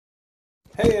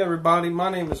Hey everybody, my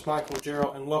name is Michael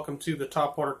Gerald and welcome to the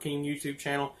Topwater King YouTube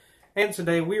channel. And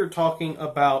today we are talking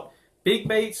about big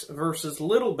baits versus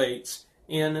little baits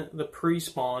in the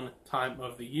pre-spawn time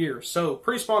of the year. So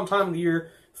pre-spawn time of the year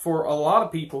for a lot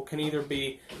of people can either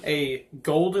be a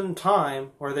golden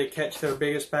time where they catch their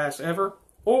biggest bass ever,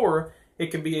 or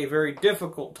it can be a very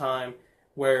difficult time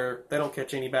where they don't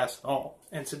catch any bass at all.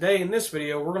 And today in this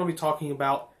video we're going to be talking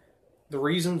about the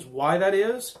reasons why that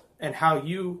is and how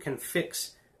you can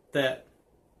fix that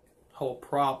whole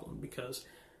problem, because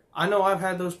I know I've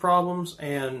had those problems,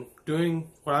 and doing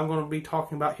what I'm going to be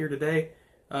talking about here today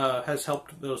has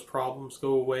helped those problems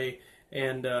go away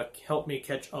and helped me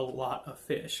catch a lot of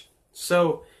fish.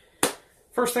 So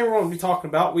first thing we're going to be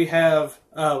talking about, we have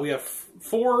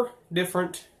 4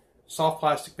 different soft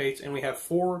plastic baits and we have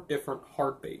 4 different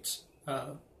hard baits,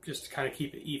 just to kind of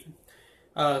keep it even.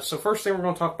 So first thing we're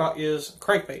going to talk about is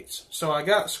crankbaits. So I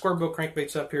got square bill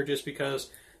crankbaits up here just because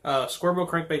square bill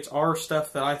crankbaits are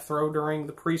stuff that I throw during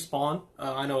the pre-spawn.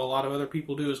 I know a lot of other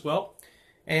people do as well.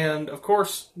 And of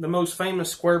course, the most famous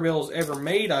square bills ever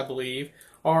made, I believe,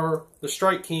 are the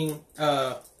Strike King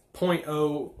 0.0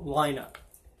 lineup.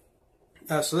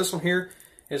 So this one here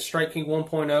is Strike King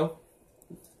 1.0,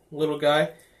 little guy.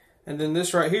 And then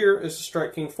this right here is the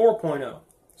Strike King 4.0.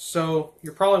 So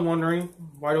you're probably wondering,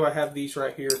 why do I have these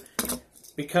right here?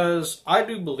 Because I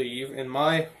do believe in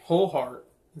my whole heart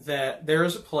that there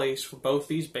is a place for both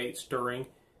these baits during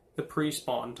the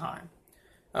pre-spawn time.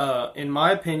 In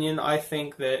my opinion, I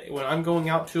think that when I'm going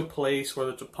out to a place, whether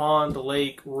it's a pond, a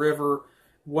lake, river,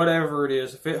 whatever it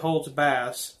is, if it holds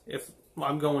bass, if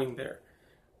I'm going there,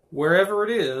 wherever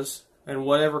it is and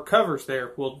whatever covers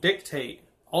there will dictate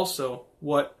also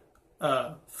what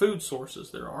food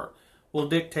sources there are. Will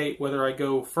dictate whether I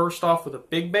go first off with a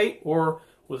big bait or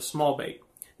with a small bait.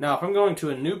 Now, if I'm going to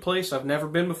a new place I've never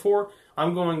been before,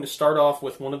 I'm going to start off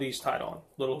with one of these tied on.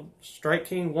 Little Strike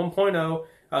King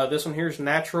 1.0. This one here is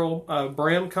natural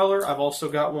brim color. I've also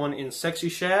got one in sexy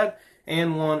shad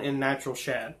and one in natural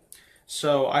shad.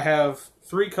 So I have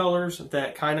 3 colors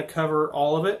that kind of cover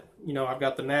all of it. You know, I've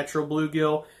got the natural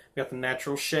bluegill, I've got the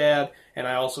natural shad, and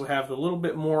I also have the little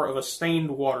bit more of a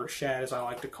stained water shad, as I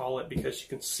like to call it, because you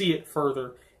can see it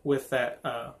further with that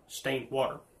stained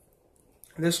water.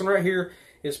 This one right here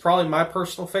is probably my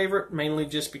personal favorite, mainly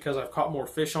just because I've caught more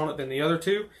fish on it than the other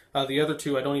two. The other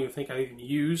two I don't even think I've even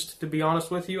used, to be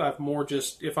honest with you. I've more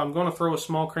just, if I'm going to throw a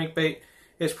small crankbait,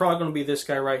 it's probably going to be this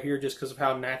guy right here just because of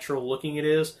how natural looking it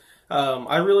is.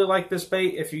 I really like this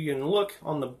bait. If you can look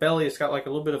on the belly, it's got like a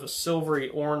little bit of a silvery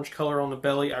orange color on the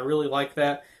belly. I really like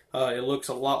that. It looks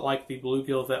a lot like the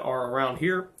bluegill that are around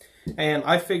here. And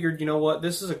I figured, you know what,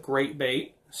 this is a great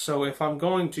bait. So if I'm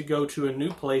going to go to a new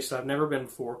place that I've never been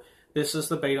before, this is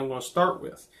the bait I'm going to start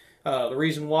with. The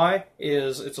reason why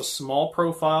is it's a small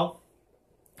profile.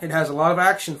 It has a lot of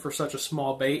action for such a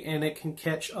small bait, and it can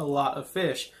catch a lot of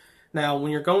fish. Now,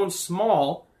 when you're going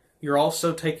small, you're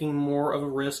also taking more of a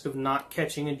risk of not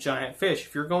catching a giant fish.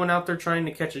 If you're going out there trying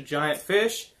to catch a giant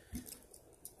fish,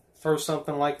 throw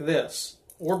something like this.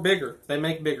 Or bigger. They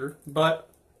make bigger, but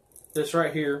this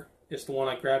right here is the one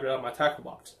I grabbed out of my tackle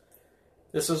box.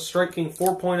 This is Strike King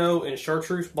 4.0 in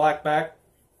chartreuse blackback.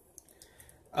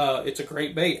 It's a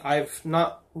great bait. I've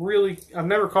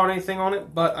never caught anything on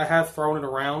it, but I have thrown it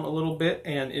around a little bit,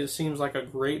 and it seems like a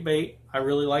great bait. I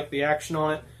really like the action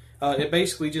on it. It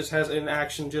basically just has an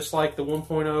action just like the 1.0,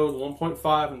 the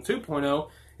 1.5, and 2.0.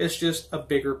 It's just a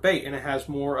bigger bait, and it has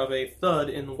more of a thud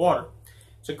in the water.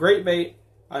 It's a great bait.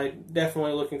 I'm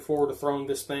definitely looking forward to throwing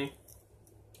this thing.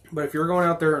 But if you're going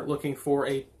out there looking for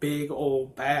a big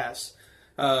old bass,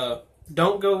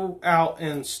 don't go out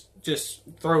and just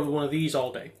throw one of these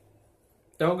all day.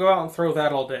 Don't go out and throw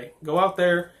that all day. Go out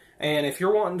there, and if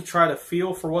you're wanting to try to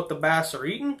feel for what the bass are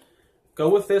eating, go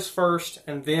with this first,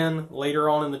 and then later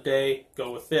on in the day,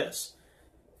 go with this.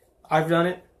 I've done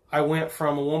it. I went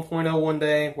from a 1.0 one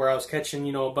day where I was catching,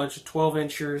 you know, a bunch of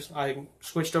 12-inchers. I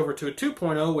switched over to a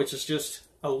 2.0, which is just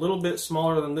a little bit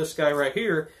smaller than this guy right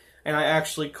here, and I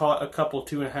actually caught a couple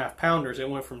 2.5-pounders. It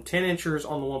went from 10-inchers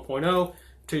on the 1.0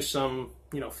 to some,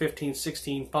 you know, 15,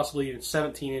 16, possibly even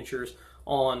 17-inchers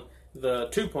on the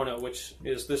 2.0, which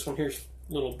is this one here's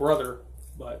little brother.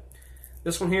 But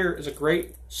this one here is a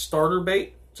great starter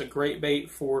bait. It's a great bait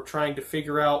for trying to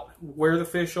figure out where the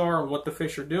fish are and what the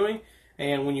fish are doing.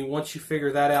 And once you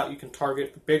figure that out, you can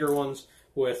target the bigger ones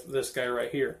with this guy right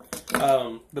here.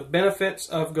 The benefits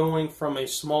of going from a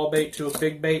small bait to a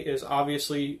big bait is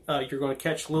obviously you're going to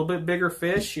catch a little bit bigger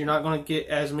fish. You're not going to get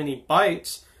as many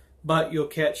bites, but you'll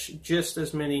catch just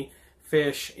as many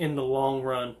fish in the long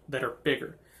run that are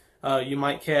bigger. You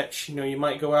might catch, you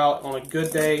might go out on a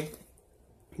good day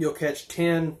you'll catch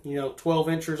 10, 12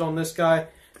 inchers on this guy.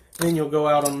 Then you'll go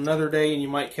out on another day and you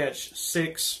might catch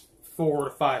 6 4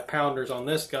 to 5 pounders on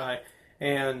this guy.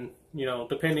 And,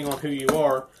 depending on who you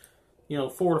are,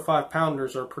 4 to 5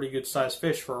 pounders are pretty good sized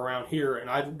fish for around here. And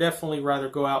I'd definitely rather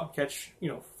go out and catch,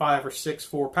 5 or 6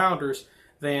 4 pounders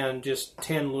than just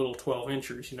 10 little 12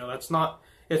 inchers. That's not,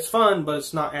 it's fun, but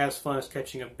it's not as fun as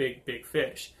catching a big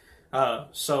to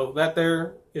So that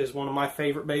there is one of my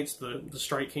favorite baits, the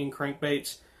Strike King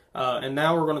crankbaits. And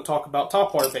now we're going to talk about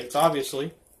topwater baits,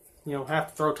 obviously. Have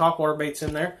to throw topwater baits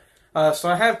in there. So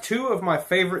I have 2 of my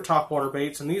favorite topwater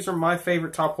baits, and these are my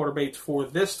favorite topwater baits for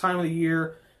this time of the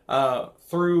year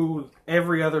through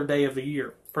every other day of the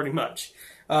year, pretty much.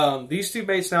 These 2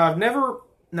 baits, I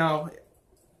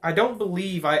don't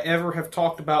believe I ever have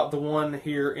talked about the one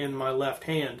here in my left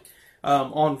hand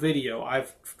on video.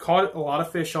 I've caught a lot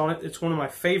of fish on it. It's one of my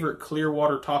favorite clear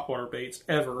water topwater baits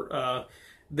ever.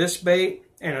 This bait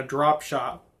and a drop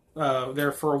shot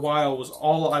there for a while was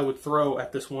all I would throw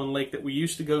at this one lake that we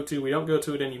used to go to. We don't go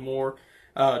to it anymore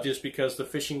just because the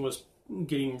fishing was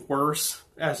getting worse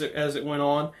as it went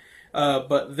on.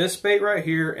 But this bait right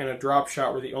here and a drop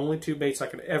shot were the only 2 baits I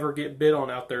could ever get bit on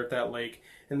out there at that lake.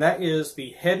 And that is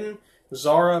the Heddon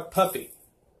Zara Puppy.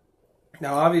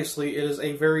 Now obviously it is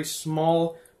a very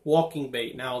small walking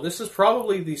bait. Now this is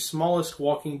probably the smallest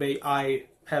walking bait I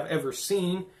have ever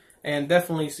seen, and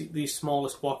definitely the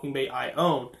smallest walking bait I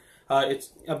own.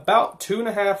 It's about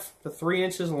 2.5 to 3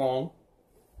 inches long.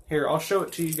 Here, I'll show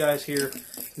it to you guys here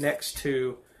next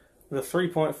to the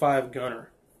 3.5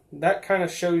 gunner. That kind of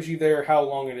shows you there how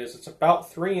long it is. It's about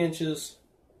 3 inches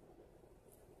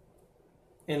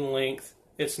in length.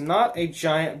 It's not a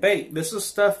giant bait. This is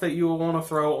stuff that you will want to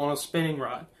throw on a spinning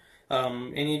rod.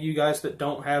 Any of you guys that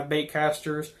don't have bait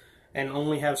casters and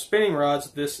only have spinning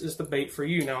rods, this is the bait for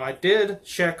you. Now, I did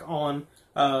check on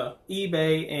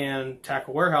eBay and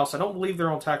Tackle Warehouse. I don't believe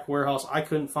they're on Tackle Warehouse. I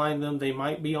couldn't find them. They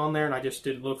might be on there, and I just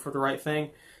didn't look for the right thing.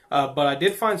 But I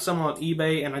did find some on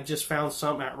eBay, and I just found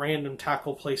some at random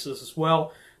tackle places as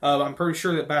well. I'm pretty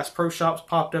sure that Bass Pro Shops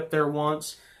popped up there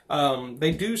once.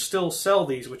 They do still sell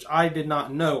these, which I did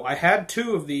not know. I had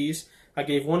 2 of these. I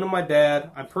gave one to my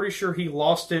dad. I'm pretty sure he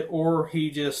lost it, or he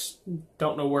just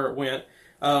don't know where it went.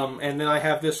 And then I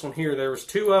have this one here. There was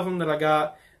 2 of them that I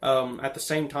got at the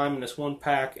same time in this one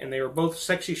pack, and they were both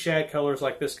sexy shad colors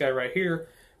like this guy right here.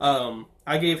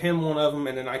 I gave him one of them,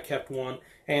 and then I kept one.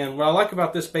 And what I like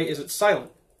about this bait is it's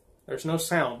silent. There's no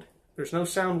sound. There's no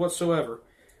sound whatsoever.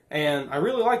 And I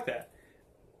really like that.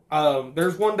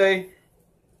 There's one day,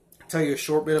 I'll tell you a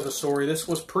short bit of a story. This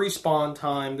was pre-spawn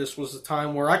time. This was the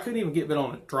time where I couldn't even get bit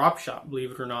on a drop shot,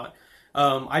 believe it or not.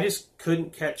 I just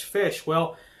couldn't catch fish.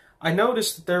 Well, I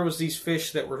noticed that there was these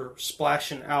fish that were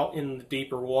splashing out in the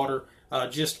deeper water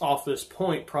just off this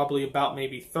point, probably about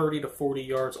maybe 30 to 40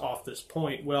 yards off this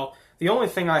point. Well, the only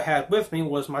thing I had with me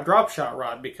was my drop shot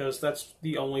rod, because that's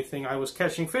the only thing I was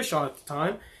catching fish on at the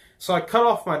time. So I cut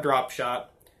off my drop shot.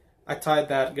 I tied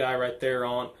that guy right there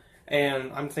on,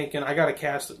 and I'm thinking I got to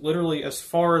cast it literally as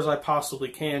far as I possibly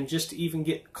can just to even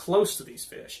get close to these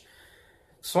fish.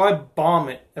 So I bomb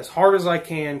it as hard as I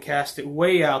can, cast it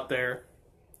way out there,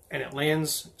 and it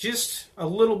lands just a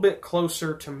little bit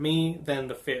closer to me than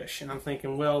the fish. And I'm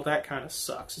thinking, well, that kind of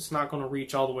sucks. It's not going to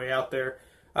reach all the way out there.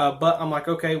 But I'm like,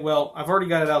 okay, well, I've already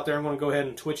got it out there. I'm going to go ahead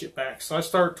and twitch it back. So I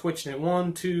start twitching it.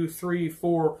 1, 2, 3,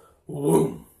 4,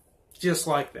 boom, just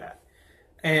like that.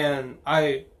 And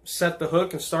I set the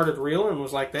hook and started reeling and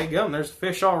was like, daggum, there's a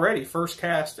fish already, first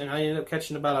cast. And I ended up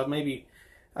catching about a maybe,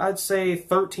 I'd say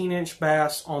 13-inch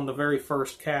bass on the very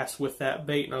first cast with that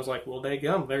bait. And I was like, well,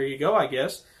 daggum, there you go, I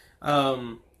guess.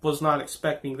 Was not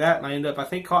expecting that. And I ended up, I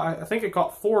think I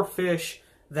caught 4 fish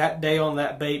that day on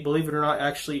that bait. Believe it or not,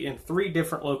 actually in 3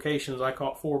 different locations I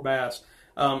caught 4 bass.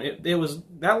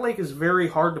 That lake is very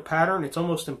hard to pattern. It's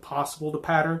almost impossible to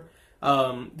pattern.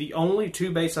 The only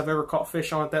 2 baits I've ever caught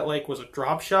fish on at that lake was a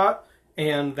drop shot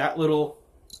and that little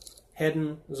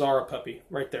Heddon Zara Puppy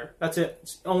right there. That's it.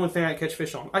 It's the only thing I catch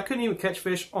fish on. I couldn't even catch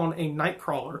fish on a night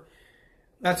crawler.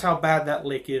 That's how bad that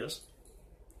lake is.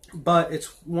 But it's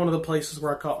one of the places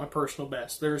where I caught my personal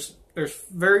best. There's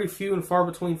very few and far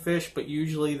between fish, but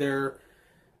usually they're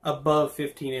above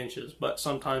 15 inches, but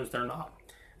sometimes they're not.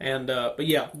 And but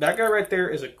yeah, that guy right there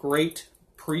is a great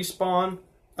pre-spawn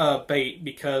bait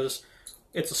because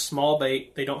it's a small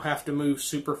bait. They don't have to move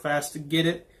super fast to get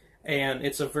it, and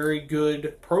it's a very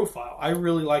good profile. I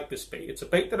really like this bait. It's a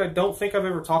bait that I don't think I've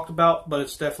ever talked about, but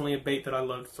it's definitely a bait that I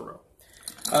love to throw.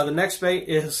 The next bait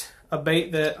is a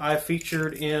bait that I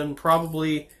featured in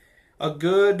probably a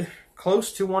good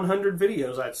close to 100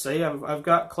 videos, I'd say. I've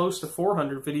got close to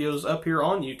 400 videos up here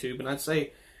on YouTube, and I'd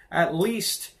say at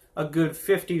least a good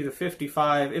 50 to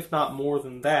 55, if not more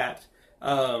than that,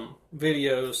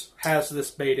 videos has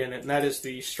this bait in it, and that is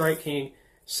the Strike King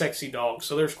Sexy Dog.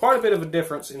 So there's quite a bit of a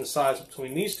difference in size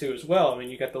between these two as well. I mean,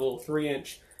 you got the little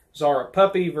 3-inch Zara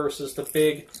Puppy versus the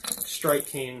big Strike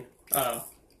King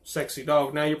Sexy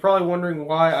Dog. Now, you're probably wondering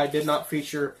why I did not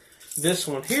feature this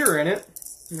one here in it.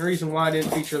 And the reason why I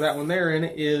didn't feature that one there in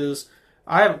it is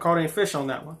I haven't caught any fish on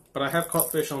that one, but I have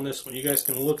caught fish on this one. You guys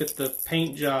can look at the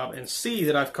paint job and see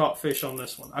that I've caught fish on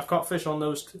this one. I've caught fish on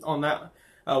that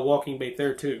walking bait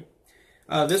there too.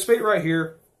 This bait right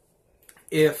here,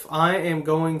 if I am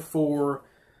going for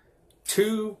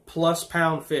 2+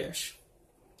 pound fish,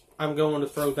 I'm going to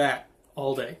throw that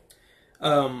all day.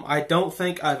 I don't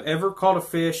think I've ever caught a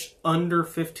fish under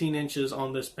 15 inches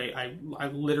on this bait. I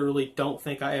literally don't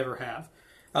think I ever have.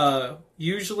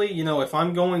 Usually, you know, if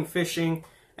I'm going fishing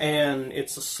and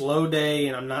it's a slow day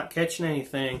and I'm not catching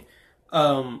anything,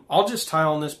 I'll just tie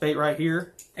on this bait right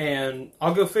here and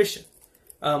I'll go fishing.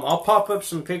 I'll pop up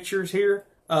some pictures here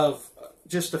of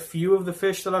just a few of the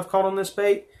fish that I've caught on this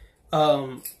bait.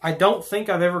 I don't think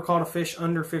I've ever caught a fish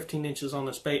under 15 inches on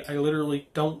this bait. I literally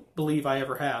don't believe I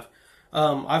ever have.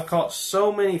 I've caught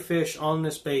so many fish on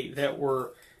this bait that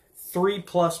were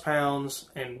 3+ pounds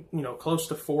and, you know, close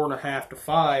to 4.5 to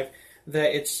 5,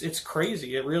 that it's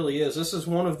crazy. It really is. This is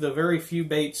one of the very few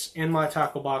baits in my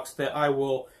tackle box that I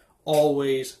will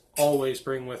always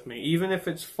bring with me. Even if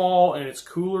it's fall and it's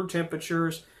cooler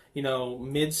temperatures, you know,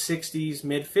 mid-60s,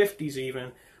 mid-50s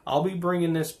even, I'll be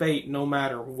bringing this bait no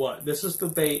matter what. This is the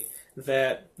bait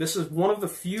this is one of the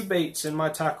few baits in my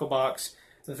tackle box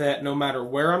that no matter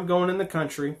where I'm going in the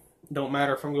country, don't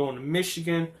matter if I'm going to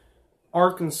Michigan,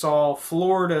 Arkansas,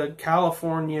 Florida,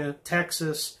 California,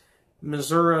 Texas,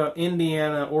 Missouri,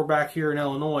 Indiana, or back here in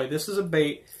Illinois, this is a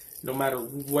bait, no matter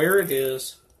where it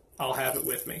is, I'll have it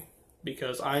with me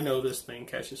because I know this thing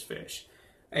catches fish.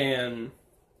 And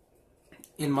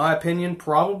in my opinion,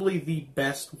 probably the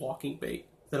best walking bait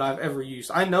that I've ever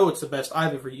used. I know it's the best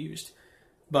I've ever used,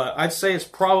 but I'd say it's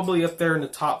probably up there in the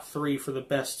top 3 for the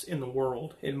best in the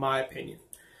world, in my opinion.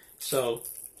 So,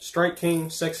 Strike King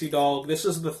Sexy Dog. This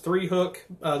is the 3-hook.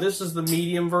 This is the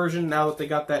medium version now that they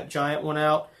got that giant one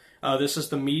out. This is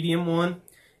the medium one.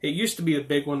 It used to be the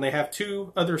big one. They have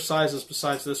 2 other sizes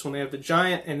besides this one. They have the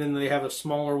giant, and then they have a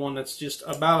smaller one that's just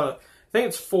about I think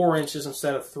it's 4 inches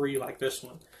instead of 3 like this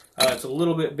one. It's a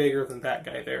little bit bigger than that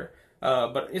guy there.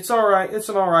 But it's alright. It's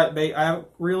an alright bait. I haven't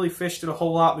really fished it a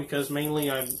whole lot because mainly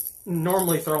I'm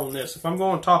normally throwing this. If I'm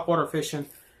going topwater fishing,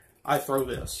 I throw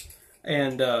this.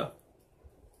 And,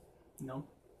 you know,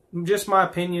 just my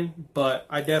opinion, but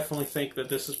I definitely think that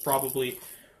this is probably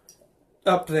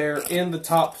up there in the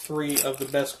top 3 of the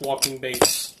best walking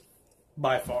baits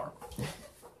by far.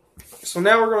 So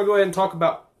now we're going to go ahead and talk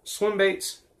about swim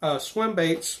baits. Swim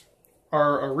baits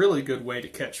are a really good way to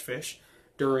catch fish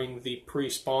during the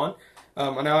pre-spawn.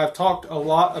 Now I've talked a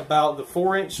lot about the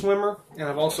 4-inch swimmer, and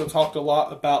I've also talked a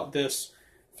lot about this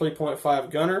 3.5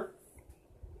 gunner.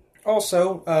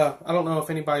 Also, I don't know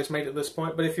if anybody's made it to this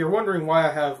point, but if you're wondering why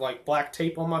I have like black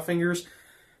tape on my fingers,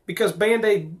 because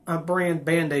Band-Aid brand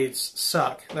Band-Aids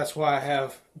suck. That's why I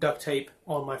have duct tape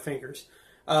on my fingers.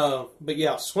 But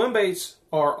yeah, swim baits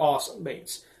are awesome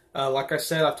baits. Like I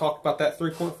said, I've talked about that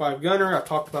 3.5 gunner. I've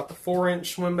talked about the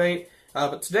 4-inch swim bait.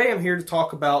 But today I'm here to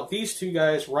talk about these two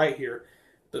guys right here.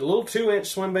 The little 2-inch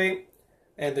swim bait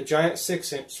and the giant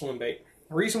 6-inch swim bait.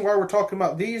 The reason why we're talking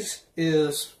about these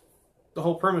is the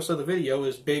whole premise of the video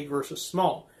is big versus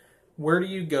small. Where do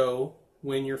you go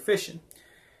when you're fishing?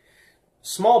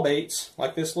 Small baits,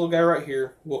 like this little guy right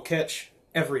here, will catch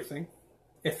everything.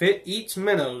 If it eats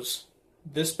minnows,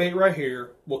 this bait right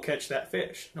here will catch that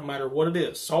fish, no matter what it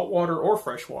is, saltwater or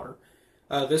freshwater.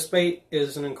 This bait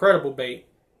is an incredible bait.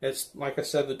 It's, like I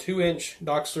said, the 2-inch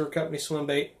Doc Sewer Company swim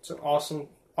bait. It's an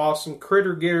awesome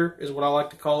critter getter is what I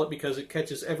like to call it because it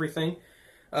catches everything.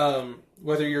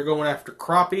 Whether you're going after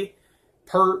crappie,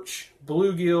 perch,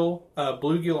 bluegill,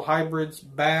 bluegill hybrids,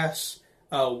 bass,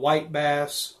 white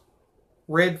bass,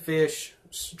 redfish,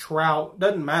 trout,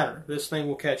 doesn't matter. This thing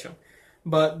will catch them.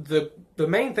 But the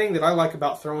main thing that I like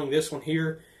about throwing this one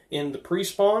here in the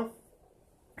pre-spawn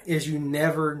is you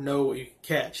never know what you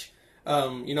catch.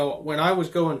 You know, when I was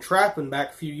going trapping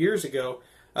back a few years ago,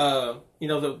 you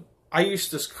know, I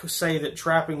used to say that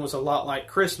trapping was a lot like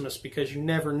Christmas because you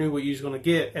never knew what you was going to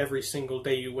get every single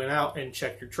day you went out and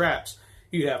checked your traps.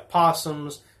 You have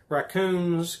possums,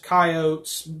 raccoons,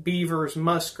 coyotes, beavers,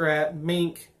 muskrat,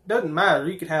 mink. Doesn't matter.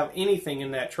 You could have anything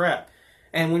in that trap.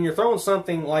 And when you're throwing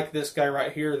something like this guy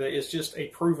right here that is just a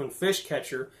proven fish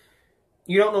catcher,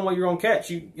 you don't know what you're going to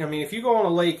catch. I mean, if you go on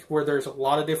a lake where there's a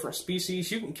lot of different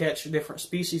species, you can catch different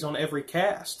species on every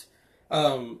cast.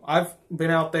 I've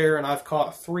been out there and I've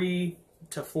caught 3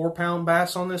 to 4 pound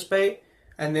bass on this bait,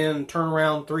 and then turn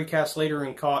around 3 casts later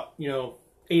and caught,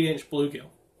 8-inch bluegill.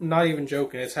 I'm not even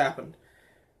joking, it's happened.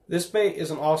 This bait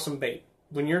is an awesome bait.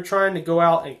 When you're trying to go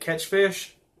out and catch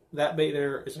fish, that bait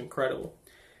there is incredible.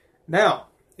 Now,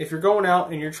 if you're going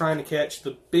out and you're trying to catch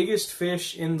the biggest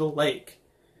fish in the lake,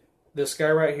 this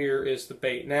guy right here is the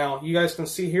bait. Now, you guys can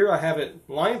see here, I have it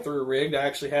line through rigged. I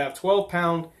actually have 12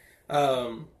 pound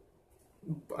Berkeley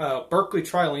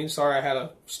trilene. Sorry, I had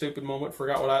a stupid moment,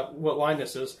 forgot what line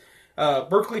this is.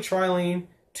 Berkeley trilene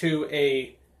to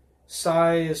a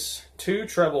size 2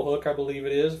 treble hook, I believe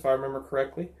it is, if I remember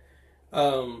correctly.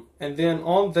 And then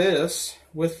on this,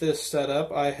 with this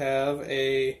setup, I have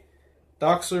a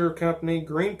Doxler Company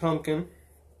Green Pumpkin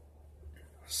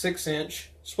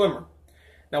 6-inch swimmer.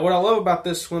 Now, what I love about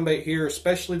this swim bait here,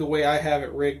 especially the way I have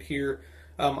it rigged here,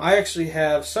 I actually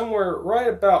have somewhere right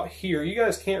about here. You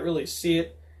guys can't really see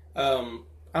it. I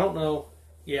don't know.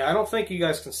 Yeah, I don't think you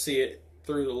guys can see it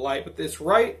through the light, but it's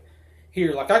right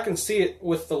here. Like, I can see it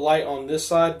with the light on this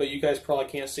side, but you guys probably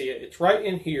can't see it. It's right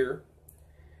in here.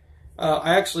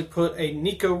 I actually put a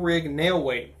Nico Rig nail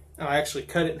weight. I actually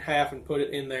cut it in half and put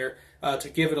it in there to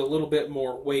give it a little bit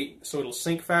more weight so it'll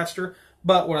sink faster.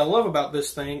 But what I love about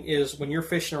this thing is when you're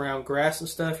fishing around grass and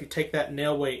stuff, you take that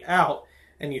nail weight out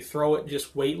and you throw it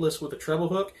just weightless with a treble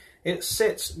hook. It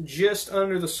sits just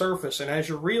under the surface, and as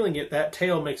you're reeling it, that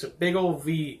tail makes a big old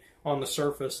V on the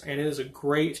surface, and it is a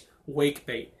great wake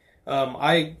bait.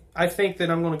 I think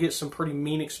that I'm going to get some pretty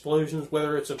mean explosions,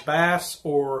 whether it's a bass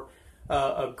or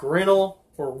a grinnell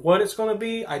or what it's going to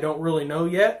be. I don't really know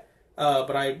yet.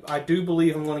 But I do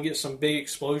believe I'm going to get some big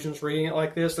explosions rigging it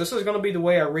like this. This is going to be the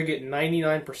way I rig it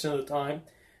 99% of the time,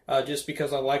 just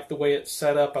because I like the way it's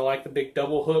set up. I like the big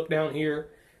double hook down here.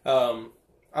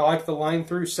 I like the line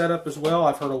through setup as well.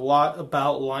 I've heard a lot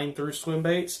about line through swim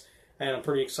baits, and I'm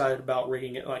pretty excited about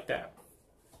rigging it like that.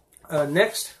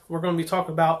 Next, we're going to be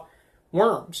talking about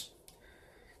worms.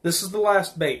 This is the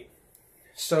last bait.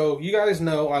 So you guys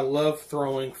know I love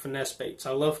throwing finesse baits.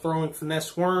 I love throwing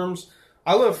finesse worms.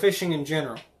 I love fishing in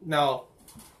general. Now,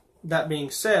 that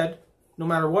being said, no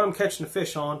matter what I'm catching a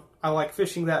fish on, I like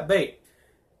fishing that bait.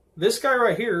 This guy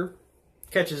right here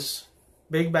catches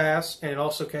big bass, and it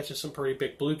also catches some pretty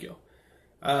big bluegill.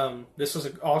 This is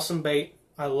an awesome bait.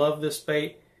 I love this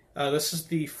bait. This is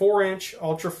the 4-inch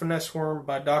Ultra Finesse Worm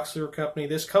by Doxler Company.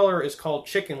 This color is called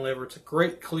Chicken Liver. It's a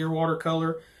great clear water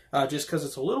color, just because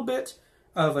it's a little bit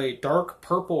of a dark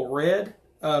purple red.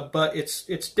 But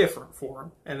it's different for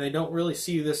them, and they don't really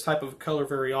see this type of color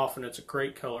very often. It's a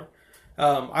great color.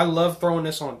 I love throwing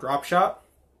this on drop shot,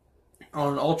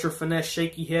 on an ultra finesse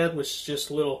shaky head, which is just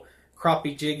a little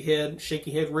crappie jig head,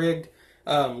 shaky head rigged,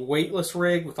 weightless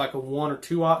rig with like a 1 or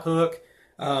 2/0 hook.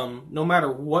 No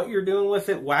matter what you're doing with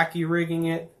it, wacky rigging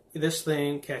it, this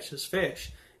thing catches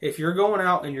fish. If you're going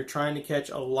out and you're trying to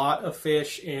catch a lot of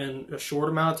fish in a short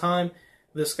amount of time,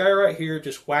 this guy right here,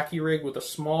 just wacky rig with a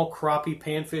small crappie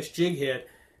panfish jig head,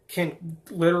 can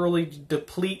literally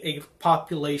deplete a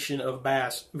population of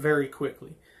bass very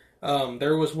quickly.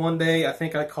 There was one day, I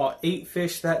think I caught 8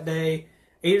 fish that day,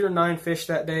 8 or 9 fish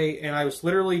that day, and I was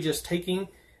literally just taking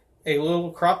a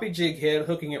little crappie jig head,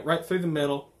 hooking it right through the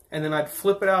middle, and then I'd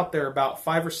flip it out there about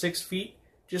 5 or 6 feet,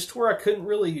 just to where I couldn't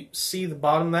really see the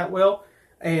bottom that well,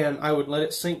 and I would let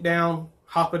it sink down,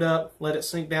 hop it up, let it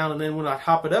sink down, and then when I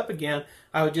hop it up again,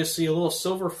 I would just see a little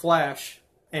silver flash,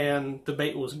 and the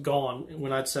bait was gone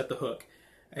when I'd set the hook.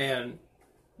 And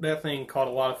that thing caught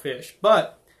a lot of fish.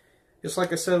 But, just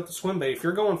like I said with the swim bait, if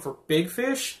you're going for big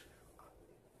fish,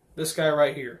 this guy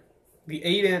right here, the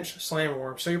 8-inch slammer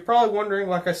worm. So you're probably wondering,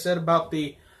 like I said about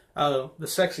the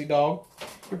sexy dog,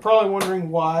 you're probably wondering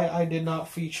why I did not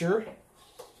feature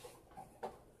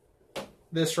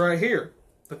this right here,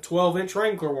 the 12-inch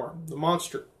Wrangler worm, the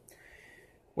monster.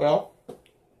 Well,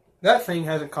 that thing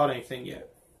hasn't caught anything yet.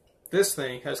 This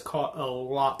thing has caught a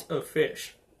lot of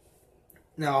fish.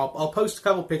 Now, I'll post a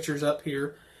couple pictures up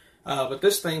here, but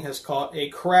this thing has caught a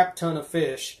crap ton of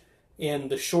fish in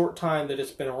the short time that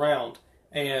it's been around,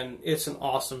 and it's an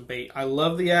awesome bait. I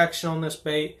love the action on this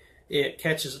bait. It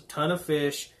catches a ton of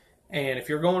fish, and if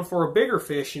you're going for a bigger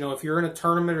fish, if you're in a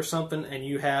tournament or something and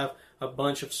you have a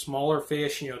bunch of smaller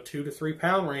fish, 2 to 3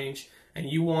 pound range, and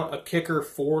you want a kicker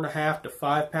 4.5 to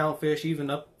 5 pound fish, even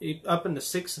up into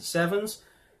 6 and 7s,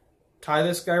 tie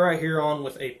this guy right here on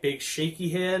with a big shaky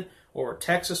head or a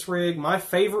Texas rig. My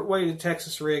favorite way to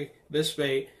Texas rig this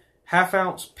bait, 1/2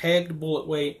 ounce pegged bullet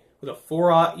weight with a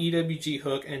 4/0 EWG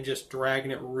hook and just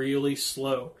dragging it really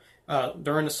slow.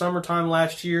 During the summertime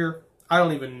last year, I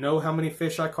don't even know how many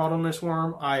fish I caught on this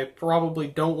worm. I probably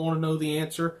don't want to know the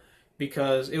answer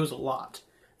because it was a lot.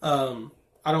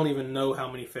 I don't even know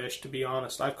how many fish, to be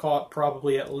honest. I've caught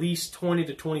probably at least 20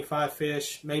 to 25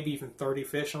 fish, maybe even 30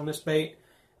 fish on this bait.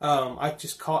 I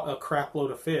just caught a crap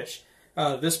load of fish.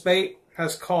 This bait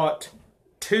has caught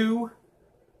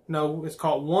it's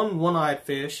caught one one-eyed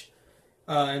fish,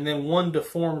 and then one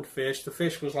deformed fish. The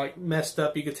fish was like messed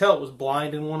up. You could tell it was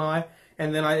blind in one eye.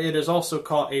 And then it has also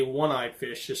caught a one-eyed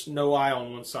fish, just no eye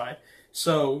on one side.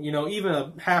 So, you know, even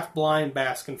a half-blind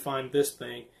bass can find this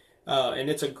thing. And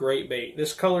it's a great bait.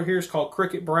 This color here is called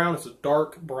Cricket Brown. It's a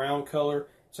dark brown color.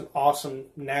 It's an awesome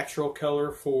natural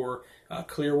color for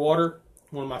clear water.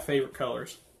 One of my favorite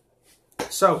colors.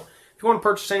 So, if you want to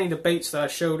purchase any of the baits that I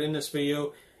showed in this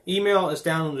video, email is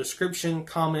down in the description.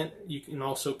 Comment. You can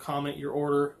also comment your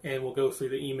order, and we'll go through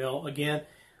the email again.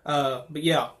 But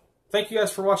yeah, thank you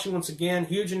guys for watching once again.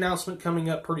 Huge announcement coming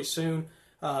up pretty soon.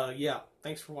 Yeah,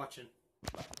 thanks for watching.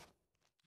 Bye.